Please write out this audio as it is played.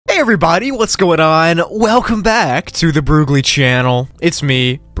everybody, what's going on? Welcome back to the Broogli channel. It's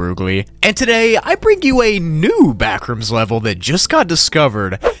me, Broogli, and today I bring you a new Backrooms level that just got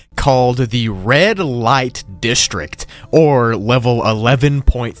discovered called the Red Light District, or level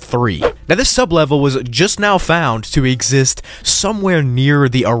 11.3. Now this sublevel was just now found to exist somewhere near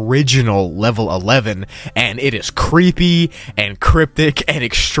the original level 11, and it is creepy and cryptic and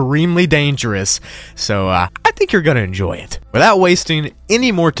extremely dangerous, so I think you're gonna enjoy it. Without wasting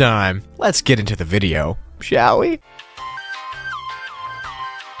any more time, let's get into the video, shall we?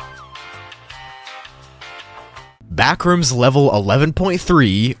 Backrooms level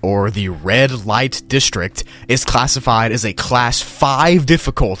 11.3, or the Red Light District, is classified as a class 5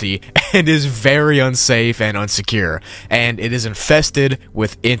 difficulty and is very unsafe and unsecure, and it is infested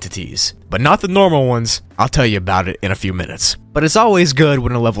with entities. But not the normal ones. I'll tell you about it in a few minutes. But it's always good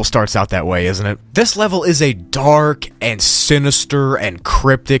when a level starts out that way, isn't it? This level is a dark and sinister and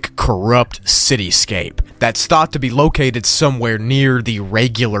cryptic, corrupt cityscape that's thought to be located somewhere near the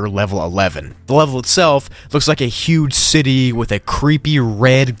regular level 11. The level itself looks like a huge city with a creepy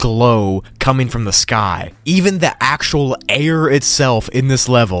red glow coming from the sky. Even the actual air itself in this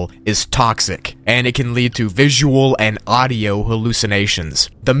level is toxic, and it can lead to visual and audio hallucinations.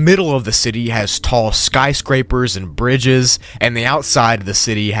 The middle of the city has tall skyscrapers and bridges, and the outside of the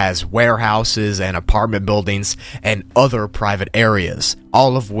city has warehouses and apartment buildings and other private areas,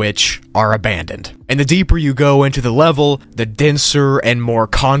 all of which are abandoned. And the deeper you go into the level, the denser and more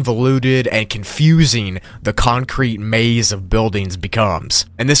convoluted and confusing the concrete maze of buildings becomes.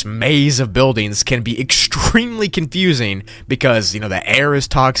 And this maze of buildings can be extremely confusing because, the air is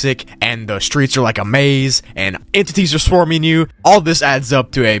toxic and the streets are like a maze and entities are swarming you. All this adds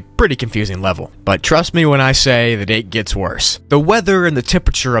up to a pretty confusing level. But trust me when I say that it gets worse. The weather and the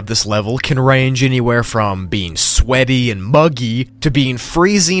temperature of this level can range anywhere from being sweaty and muggy to being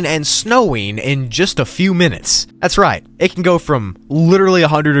freezing and snowing in just a few minutes. That's right, it can go from literally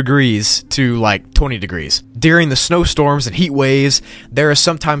 100 degrees to like 20 degrees. During the snowstorms and heat waves, there is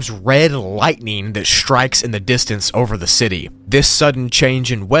sometimes red lightning that strikes in the distance over the city. This sudden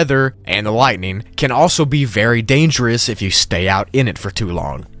change in weather and the lightning can also be very dangerous if you stay out in it for too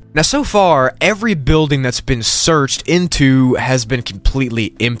long. Now, so far, every building that's been searched into has been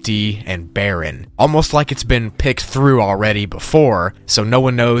completely empty and barren, almost like it's been picked through already before, so no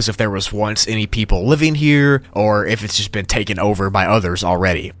one knows if there was once any people living here, or if it's just been taken over by others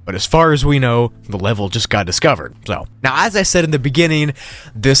already. But as far as we know, the level just got discovered. So, now as I said in the beginning,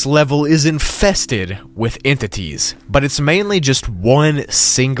 this level is infested with entities, but it's mainly just one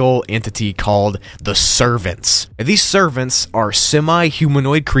single entity called the Servants. Now, these servants are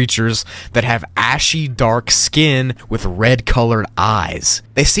semi-humanoid creatures that have ashy dark skin with red colored eyes.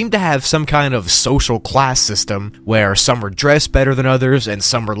 They seem to have some kind of social class system where some are dressed better than others and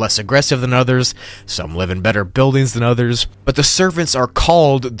some are less aggressive than others, some live in better buildings than others. But the servants are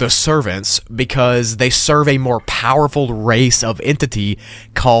called the Servants because they serve a more powerful race of entity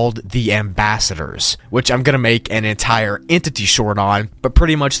called the Ambassadors, which I'm gonna make an entire entity short on, but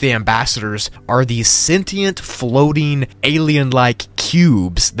pretty much the Ambassadors are these sentient floating alien-like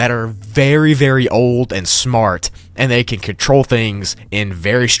cubes that are very, very old and smart, and they can control things in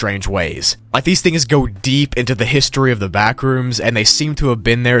very strange ways. Like, these things go deep into the history of the Backrooms, and they seem to have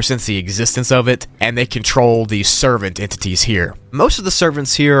been there since the existence of it, and they control these servant entities here. Most of the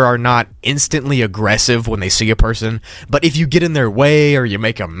servants here are not instantly aggressive when they see a person, but if you get in their way or you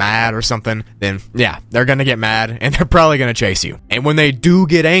make them mad or something, then yeah, they're gonna get mad, and they're probably gonna chase you. And when they do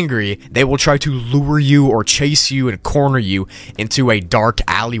get angry, they will try to lure you or chase you and corner you into a dark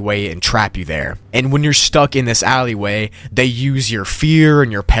alleyway and trap you there. And when you're stuck in this alleyway, they use your fear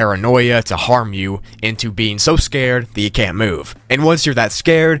and your paranoia to harm you into being so scared that you can't move. And once you're that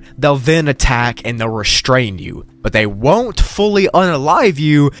scared, they'll then attack and they'll restrain you. But they won't fully unalive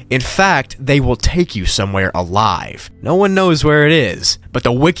you. In fact, they will take you somewhere alive. No one knows where it is, but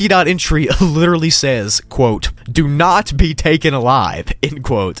the wiki.entry literally says, quote, "Do not be taken alive," end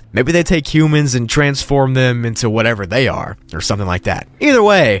quote. Maybe they take humans and transform them into whatever they are, or something like that. Either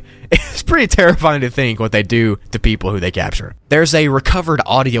way, it's pretty terrifying to think what they do to people who they capture. There's a recovered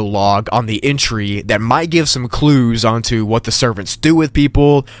audio log on the entry that might give some clues onto what the servants do with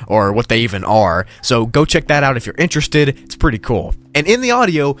people, or what they even are, so go check that out if you're interested. It's pretty cool. And in the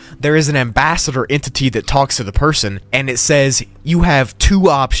audio, there is an ambassador entity that talks to the person, and it says, you have two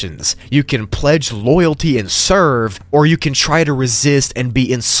options. You can pledge loyalty and serve, or you can try to resist and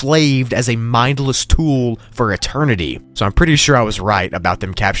be enslaved as a mindless tool for eternity. So I'm pretty sure I was right about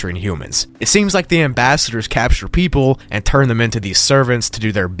them capturing humans. It seems like the ambassadors capture people and turn them into these servants to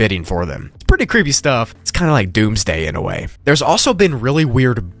do their bidding for them. It's pretty creepy stuff. It's kind of like Doomsday in a way. There's also been really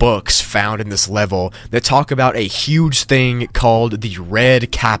weird books found in this level that talk about a huge thing called the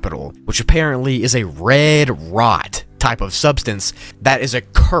Red Capital, which apparently is a red rot type of substance that is a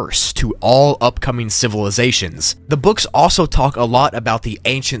curse to all upcoming civilizations. The books also talk a lot about the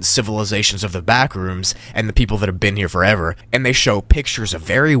ancient civilizations of the Backrooms and the people that have been here forever, and they show pictures of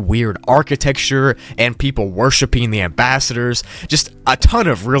very weird architecture and people worshipping the ambassadors, just a ton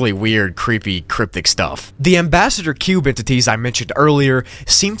of really weird, creepy, cryptic stuff. The ambassador cube entities I mentioned earlier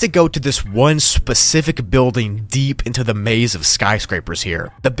seem to go to this one specific building deep into the maze of skyscrapers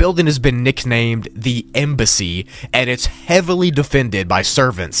here. The building has been nicknamed the Embassy, and it's heavily defended by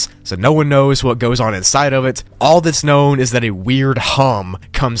servants, so no one knows what goes on inside of it. All that's known is that a weird hum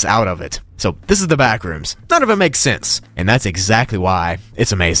comes out of it. So this is the Backrooms. None of it makes sense, and that's exactly why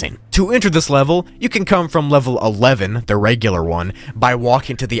it's amazing. To enter this level, you can come from level 11, the regular one, by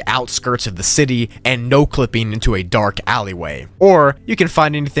walking to the outskirts of the city and no-clipping into a dark alleyway. Or you can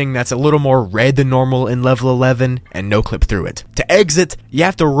find anything that's a little more red than normal in level 11 and no-clip through it. To exit, you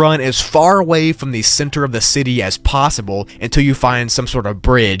have to run as far away from the center of the city as possible until you find some sort of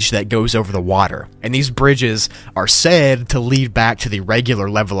bridge that goes over the water. And these bridges are said to lead back to the regular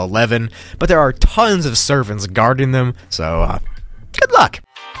level 11, but there are tons of servants guarding them, so good luck!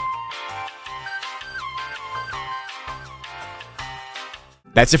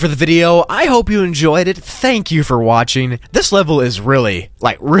 That's it for the video. I hope you enjoyed it. Thank you for watching. This level is really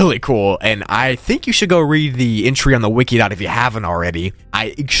cool, and I think you should go read the entry on the wiki if you haven't already.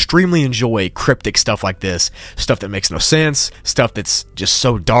 I extremely enjoy cryptic stuff like this. Stuff that makes no sense, stuff that's just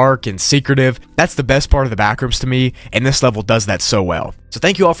so dark and secretive. That's the best part of the Backrooms to me, and this level does that so well. So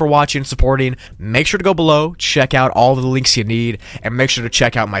thank you all for watching and supporting. Make sure to go below, check out all the links you need, and make sure to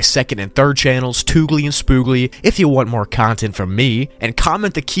check out my second and third channels, Toogly and Spoogly, if you want more content from me, and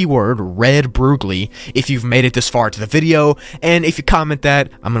comment the keyword Red Broogli if you've made it this far to the video, and if you comment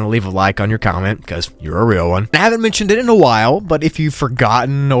that, I'm going to leave a like on your comment, because you're a real one. I haven't mentioned it in a while, but if you've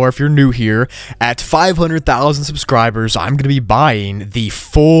forgotten or if you're new here, at 500,000 subscribers, I'm going to be buying the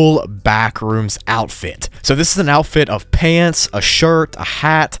full Backrooms outfit. So this is an outfit of pants, a shirt, a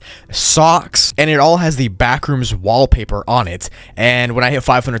hat, socks, and it all has the Backrooms wallpaper on it. And when I hit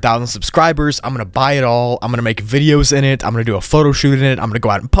 500,000 subscribers, I'm gonna buy it all. I'm gonna make videos in it. I'm gonna do a photo shoot in it. I'm gonna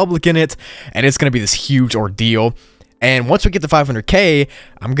go out in public in it, and it's gonna be this huge ordeal. And once we get to 500K,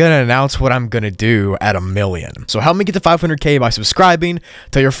 I'm gonna announce what I'm gonna do at 1 million. So help me get to 500K by subscribing.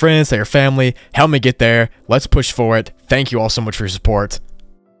 Tell your friends, tell your family. Help me get there. Let's push for it. Thank you all so much for your support,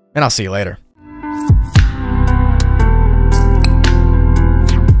 and I'll see you later.